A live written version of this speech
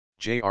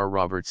J.R.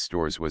 Roberts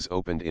Stores was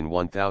opened in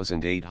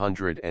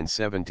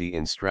 1870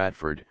 in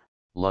Stratford,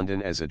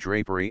 London as a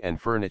drapery and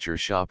furniture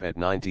shop at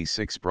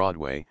 96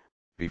 Broadway,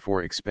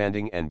 before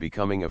expanding and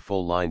becoming a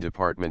full-line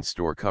department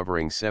store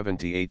covering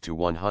 78 to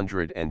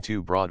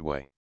 102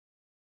 Broadway.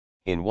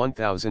 In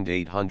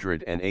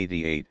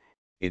 1888,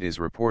 it is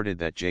reported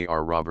that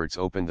J.R. Roberts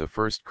opened the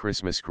first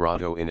Christmas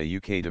grotto in a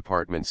UK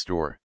department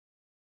store.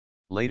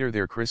 Later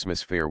their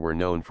Christmas fair were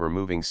known for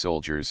moving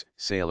soldiers,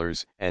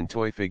 sailors, and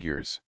toy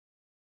figures.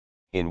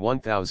 In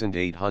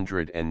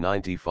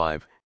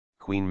 1895,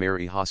 Queen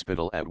Mary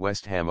Hospital at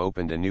West Ham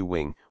opened a new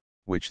wing,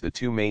 which the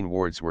two main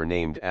wards were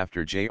named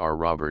after J.R.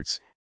 Roberts,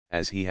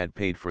 as he had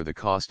paid for the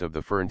cost of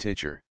the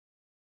furniture.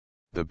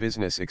 The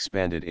business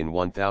expanded in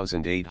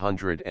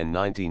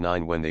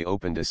 1899 when they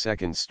opened a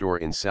second store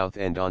in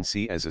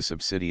Southend-on-Sea as a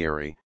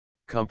subsidiary,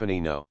 Company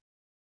No.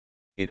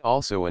 It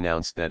also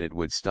announced that it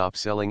would stop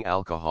selling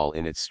alcohol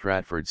in its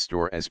Stratford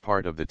store as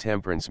part of the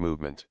temperance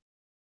movement.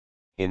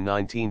 In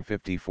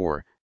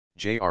 1954,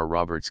 J.R.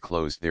 Roberts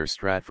closed their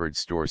Stratford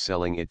store,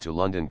 selling it to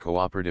London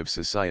Cooperative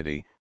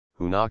Society,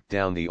 who knocked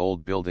down the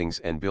old buildings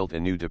and built a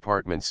new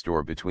department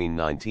store between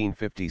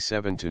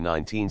 1957 to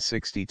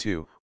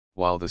 1962,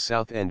 while the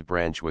Southend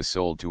branch was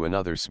sold to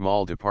another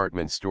small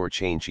department store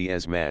chain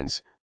G.S.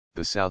 Manns.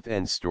 The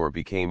Southend store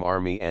became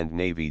Army and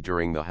Navy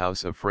during the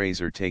House of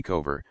Fraser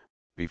takeover,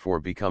 before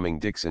becoming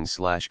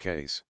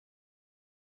Dixon/Case.